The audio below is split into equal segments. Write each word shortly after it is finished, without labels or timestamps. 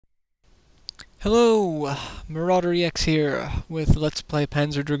Hello, MarauderEX here with Let's Play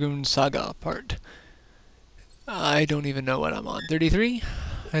Panzer Dragoon Saga part. I don't even know what I'm on. 33,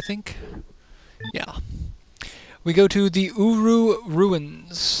 I think? Yeah. We go to the Uru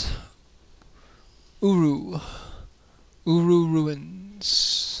Ruins. Uru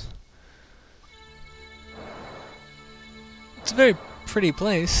Ruins. It's a very pretty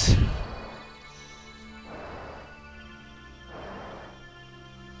place.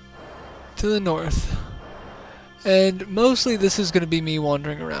 To the north. And mostly this is going to be me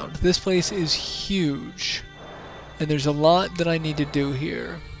wandering around. This place is huge. And there's a lot that I need to do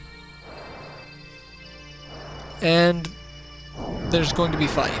here. And there's going to be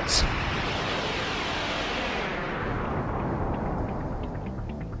fights.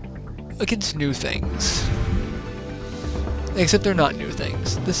 Against new things. Except they're not new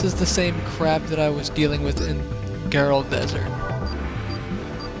things. This is the same crap that I was dealing with in Garl Desert.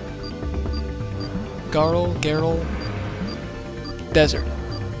 Garl Desert.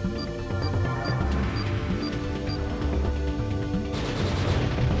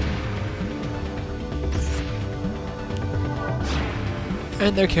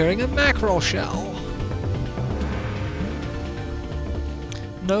 And they're carrying a mackerel shell.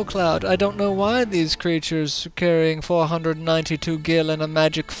 No Cloud, I don't know why these creatures are carrying 492 gil and a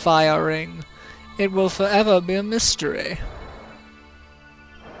magic fire ring. It will forever be a mystery.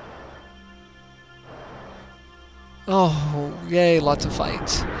 Oh, yay, lots of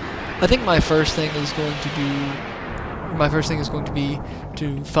fights. I think my first thing is going to be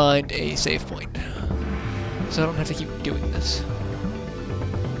to find a save point. So I don't have to keep doing this.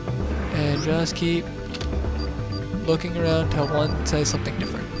 And just keep looking around till one says something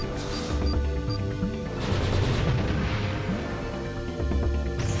different.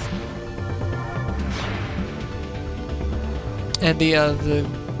 And the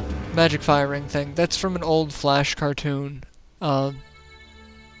magic fire ring thing, that's from an old Flash cartoon. Final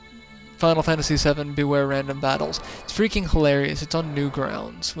Fantasy VII Beware Random Battles. It's freaking hilarious. It's on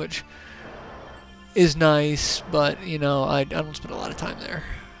Newgrounds, which is nice, but, you know, I don't spend a lot of time there.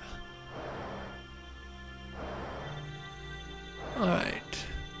 Alright.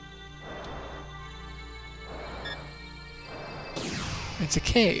 It's a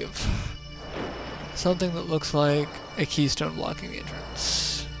cave. Something that looks like a keystone blocking the entrance.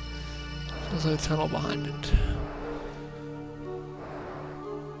 There's a tunnel behind it.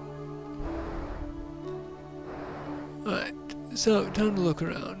 Alright, so time to look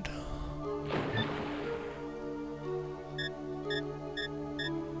around.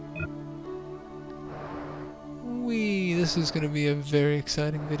 Whee, this is going to be a very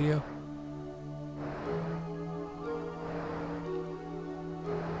exciting video.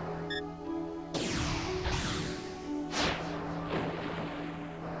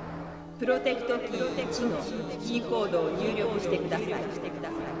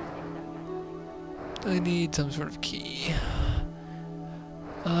 I need some sort of key.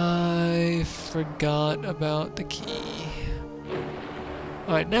 I forgot about the key.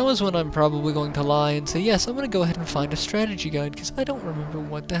 Alright, now is when I'm probably going to lie and say, yes, I'm going to go ahead and find a strategy guide, because I don't remember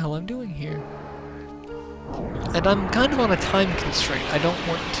what the hell I'm doing here. And I'm kind of on a time constraint. I don't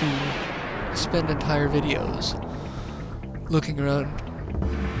want to spend entire videos looking around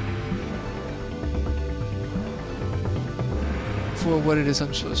for what it is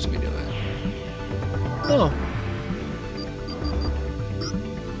I'm supposed to be doing. Oh.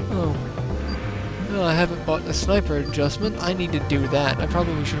 No, I haven't bought the sniper adjustment. I need to do that. I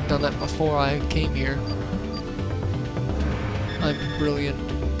probably should have done that before I came here. I'm brilliant.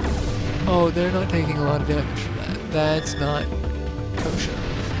 Oh, they're not taking a lot of damage from that. That's not kosher.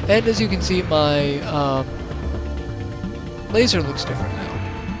 And as you can see, my laser looks different now.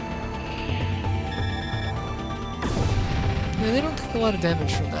 Yeah, they don't take a lot of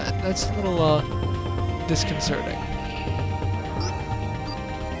damage from that. That's a little disconcerting.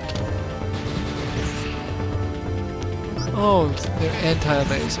 Oh, they're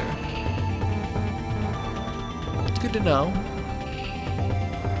anti-laser. It's good to know.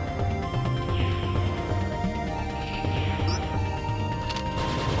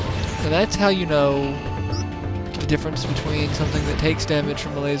 And that's how you know the difference between something that takes damage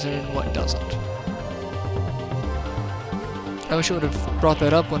from a laser and what doesn't. I wish I would have brought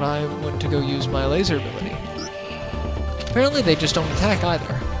that up when I went to go use my laser ability. Apparently they just don't attack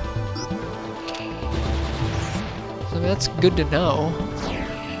either. So that's good to know.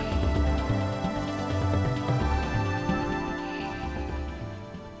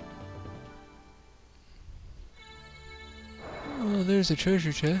 Oh, there's a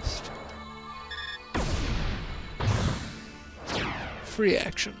treasure chest. Free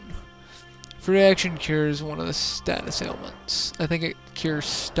action. Free action cures one of the status ailments. I think it cures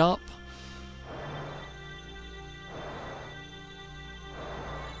stop.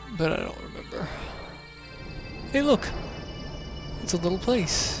 But I don't remember. Hey look! It's a little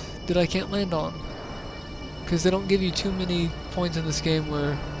place that I can't land on. Because they don't give you too many points in this game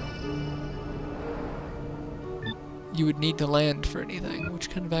where you would need to land for anything, which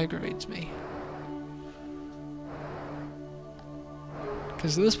kind of aggravates me.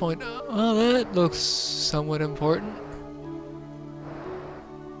 Because at this point, oh, that looks somewhat important.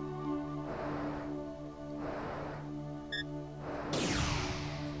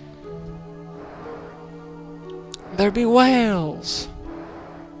 There be whales!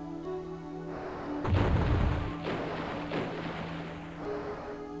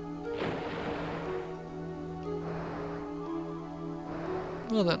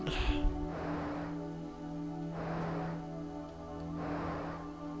 Well then.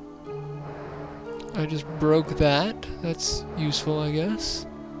 I just broke that. That's useful, I guess.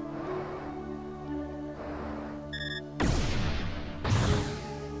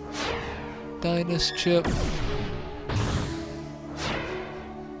 Dynast chip.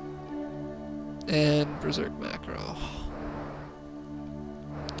 And Berserk macro.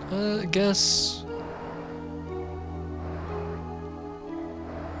 I guess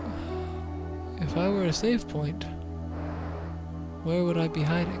if I were a save point, where would I be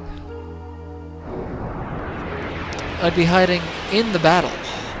hiding? I'd be hiding in the battle.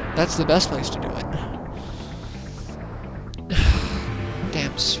 That's the best place to do it.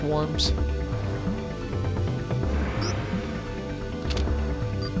 Damn swarms.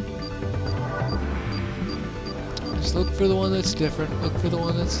 Just look for the one that's different. Look for the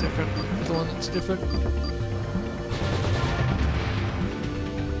one that's different. Look for the one that's different.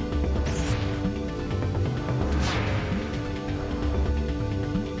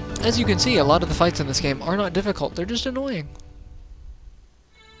 As you can see, a lot of the fights in this game are not difficult, they're just annoying.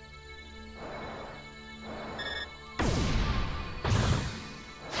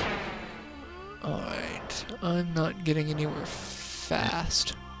 Alright, I'm not getting anywhere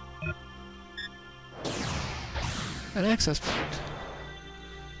fast. An access point.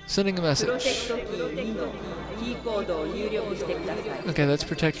 Sending a message. Okay, that's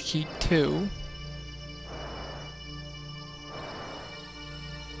protect key 2.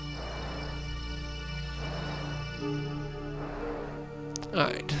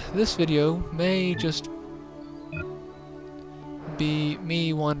 Alright, this video may just be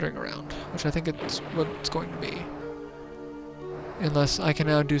me wandering around, which I think it's what it's going to be. Unless I can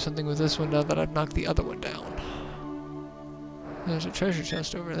now do something with this one now that I've knocked the other one down. There's a treasure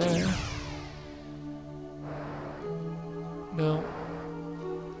chest over there. No.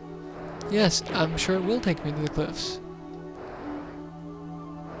 Yes, I'm sure it will take me to the cliffs.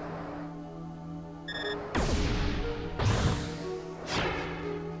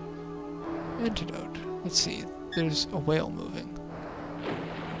 Antidote. Let's see. There's a whale moving.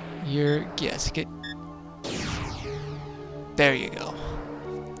 Yes, get... There you go.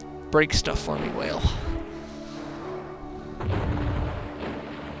 Break stuff for me, whale.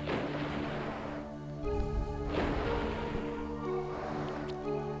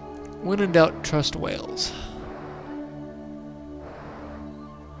 When in doubt, trust whales.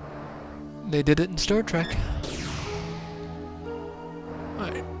 They did it in Star Trek.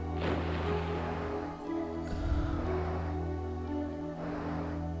 Alright.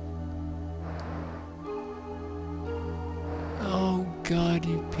 Oh god,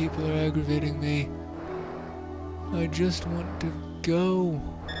 you people are aggravating me. I just want to go.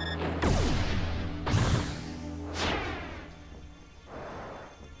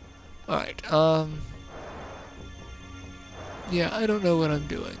 Alright, yeah, I don't know what I'm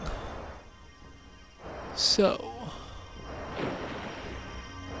doing. So,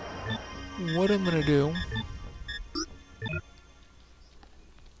 what I'm gonna do,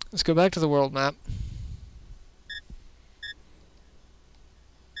 let's go back to the world map.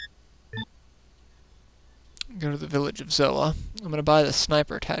 Go to the village of Zoa. I'm gonna buy the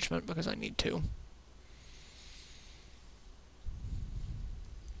sniper attachment because I need to.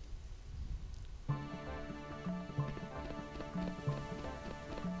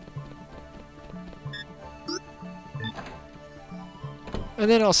 And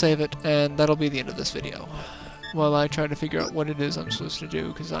then I'll save it, and that'll be the end of this video. While I try to figure out what it is I'm supposed to do,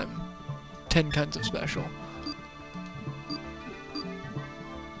 because I'm 10 kinds of special.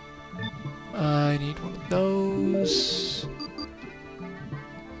 I need one of those.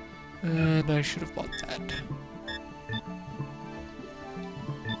 And I should have bought that.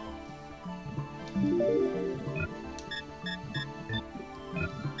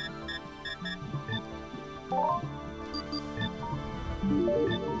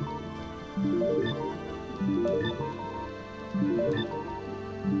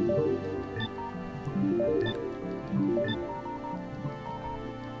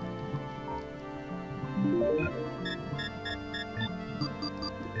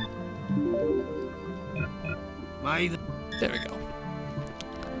 There we go.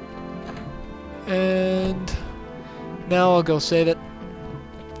 And now I'll go save it.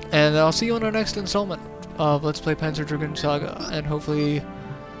 And I'll see you in our next installment of Let's Play Panzer Dragoon Saga. And hopefully,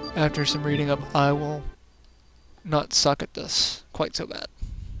 after some reading up, I will not suck at this quite so bad.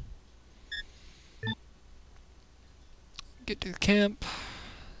 Get to the camp,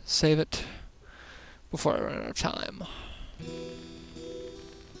 save it before I run out of time.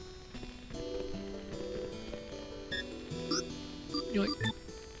 Yoink.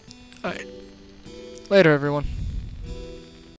 Alright. Later, everyone.